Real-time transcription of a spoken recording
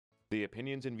The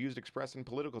opinions and views expressed in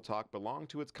Political Talk belong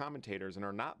to its commentators and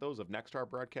are not those of Nexstar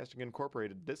Broadcasting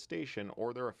Incorporated, this station,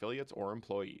 or their affiliates or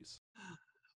employees.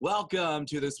 Welcome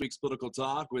to this week's Political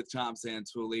Talk with Tom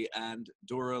Santulli and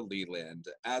Dora Leland.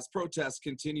 As protests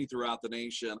continue throughout the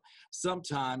nation,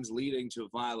 sometimes leading to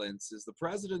violence, is the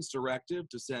president's directive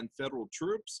to send federal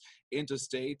troops into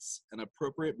states an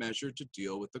appropriate measure to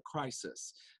deal with the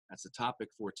crisis? That's the topic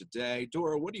for today.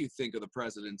 Dora, what do you think of the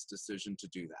president's decision to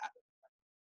do that?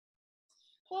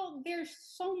 Well, there's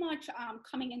so much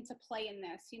coming into play in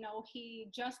this. You know, he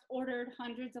just ordered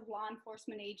hundreds of law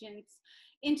enforcement agents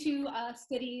into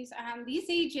cities. These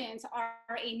agents are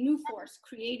a new force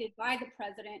created by the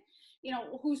president, you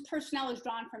know, whose personnel is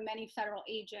drawn from many federal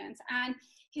agents. And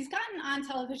he's gotten on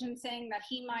television saying that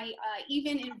he might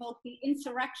even invoke the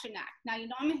Insurrection Act. Now, you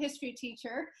know, I'm a history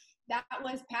teacher. That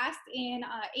was passed in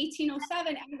 1807,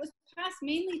 and it was passed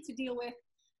mainly to deal with,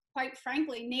 quite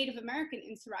frankly, Native American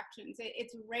insurrections.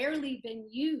 It's rarely been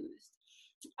used.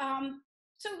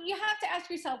 So you have to ask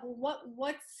yourself, what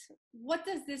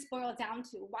does this boil down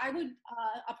to? Why would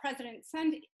a president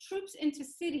send troops into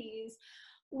cities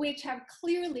which have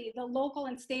clearly, the local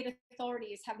and state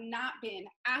authorities have not been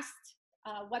asked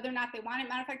whether or not they want it?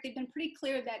 Matter of fact, they've been pretty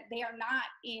clear that they are not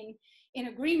in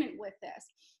agreement with this.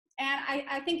 And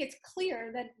I think it's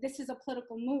clear that this is a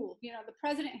political move. You know, the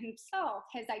president himself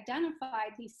has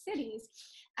identified these cities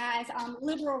as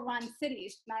liberal-run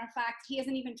cities. Matter of fact, he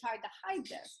hasn't even tried to hide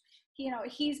this. You know,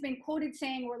 he's been quoted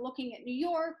saying, we're looking at New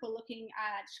York, we're looking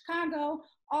at Chicago,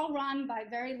 all run by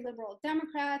very liberal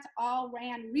Democrats, all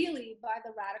ran really by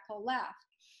the radical left.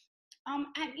 And,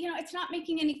 you know, it's not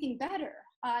making anything better.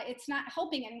 It's not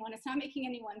helping anyone. It's not making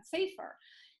anyone safer.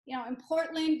 You know, in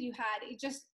Portland, you had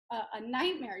just a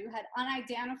nightmare. You had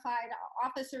unidentified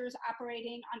officers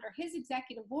operating under his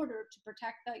executive order to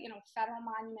protect the, you know, federal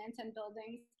monuments and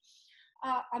buildings.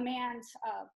 A man's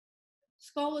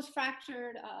skull was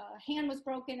fractured, hand was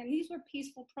broken, and these were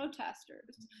peaceful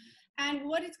protesters. And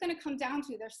what it's going to come down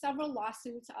to, there's several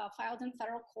lawsuits filed in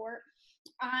federal court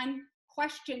on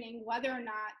questioning whether or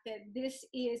not that this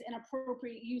is an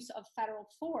appropriate use of federal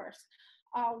force.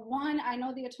 One, I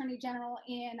know the Attorney General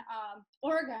in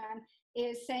Oregon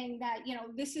is saying that, you know,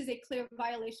 this is a clear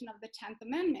violation of the 10th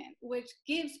Amendment, which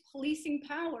gives policing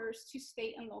powers to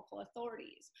state and local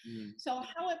authorities. So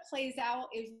how it plays out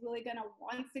is really going to,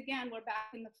 once again, we're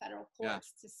back in the federal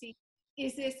courts to see,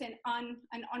 is this an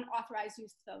unauthorized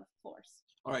use of force?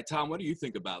 All right, Tom, what do you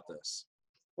think about this?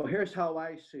 Well, here's how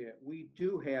I see it. We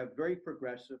do have very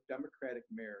progressive Democratic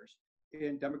mayors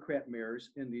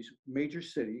in these major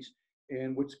cities.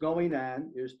 And what's going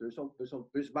on is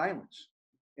there's violence.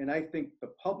 And I think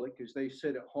the public, as they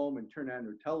sit at home and turn on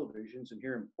their televisions, and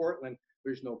here in Portland,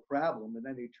 there's no problem. And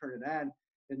then they turn it on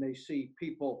and they see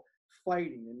people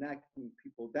fighting and knocking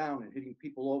people down and hitting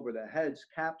people over the heads,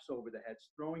 caps over the heads,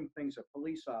 throwing things at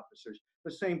police officers.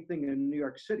 The same thing in New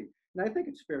York City. And I think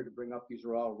it's fair to bring up these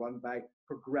are all run by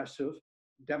progressive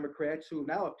Democrats who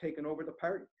now have taken over the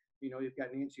party. You know, you've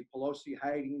got Nancy Pelosi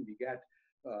hiding, you got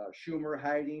Schumer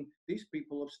hiding. These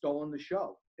people have stolen the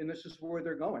show, and this is where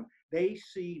they're going. They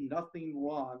see nothing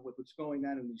wrong with what's going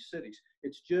on in these cities.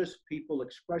 It's just people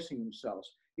expressing themselves.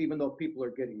 Even though people are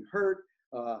getting hurt,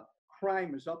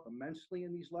 crime is up immensely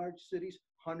in these large cities,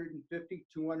 150,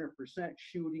 200%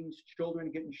 shootings,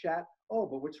 children getting shot. Oh,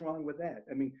 but what's wrong with that?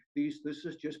 I mean, this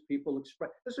is just people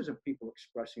this isn't people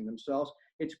expressing themselves.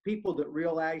 It's people that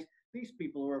realize these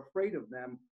people are afraid of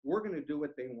them. We're going to do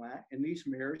what they want, and these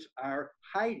mayors are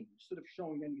hiding instead of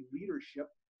showing any leadership.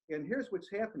 And here's what's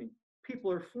happening.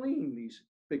 People are fleeing these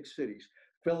big cities,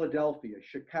 Philadelphia,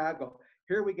 Chicago.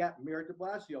 Here we got Mayor de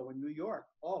Blasio in New York.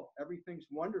 Oh, everything's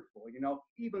wonderful. You know,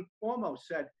 even Cuomo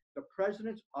said the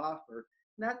president's offer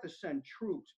not to send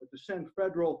troops, but to send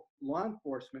federal law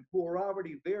enforcement who are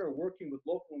already there working with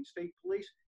local and state police.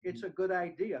 It's a good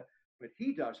idea, but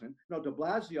he doesn't. No, de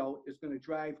Blasio is going to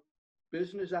drive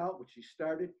business out, which he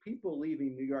started, people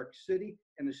leaving New York City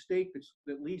and the state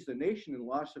that leads the nation in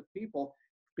loss of people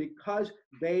because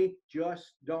they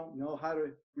just don't know how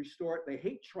to restore it. They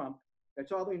hate Trump.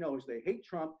 That's all they know is they hate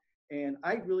Trump. And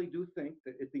I really do think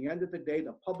that at the end of the day,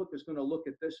 the public is going to look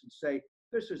at this and say,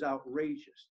 this is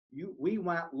outrageous. We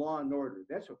want law and order.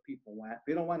 That's what people want.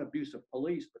 They don't want abuse of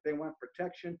police, but they want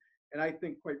protection. And I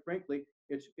think, quite frankly,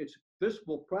 this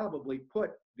will probably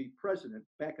put the president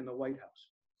back in the White House.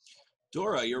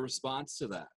 Dora, your response to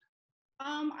that?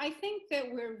 I think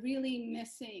that we're really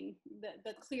missing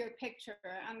the clear picture.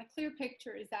 And the clear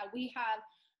picture is that we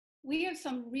have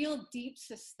some real deep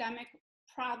systemic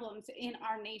problems in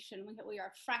our nation. We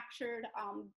are fractured.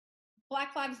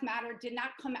 Black Lives Matter did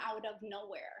not come out of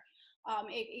nowhere.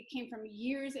 It came from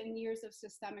years and years of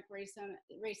systemic racism,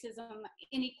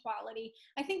 inequality.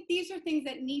 I think these are things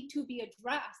that need to be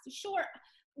addressed. Sure,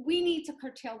 we need to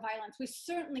curtail violence. We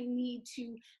certainly need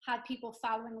to have people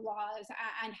following laws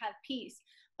and have peace.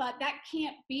 But that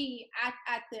can't be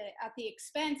at the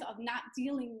expense of not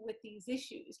dealing with these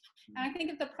issues. And I think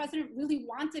if the president really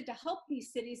wanted to help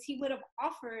these cities, he would have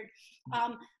offered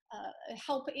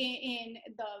help in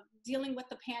the dealing with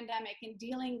the pandemic and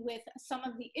dealing with some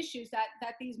of the issues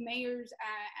that these mayors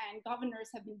and governors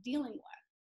have been dealing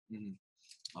with.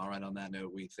 Mm-hmm. All right, on that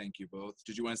note, we thank you both.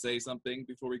 Did you want to say something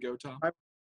before we go, Tom?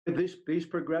 These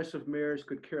progressive mayors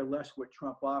could care less what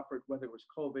Trump offered, whether it was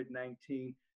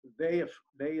COVID-19. They have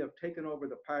taken over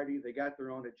the party. They got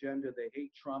their own agenda. They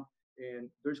hate Trump, and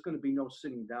there's going to be no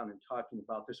sitting down and talking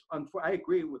about this. I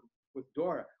agree with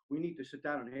Dora. We need to sit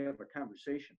down and have a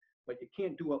conversation, but you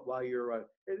can't do it while you're.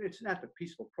 It's not the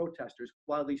peaceful protesters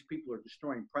while these people are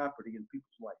destroying property and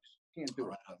people's lives. Can't do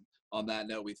it. Right. On that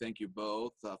note, we thank you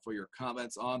both for your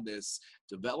comments on this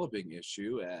developing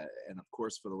issue. And of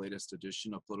course, for the latest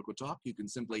edition of Political Talk, you can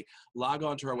simply log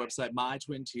on to our website,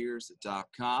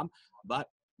 mytwintears.com. But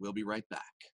we'll be right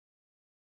back.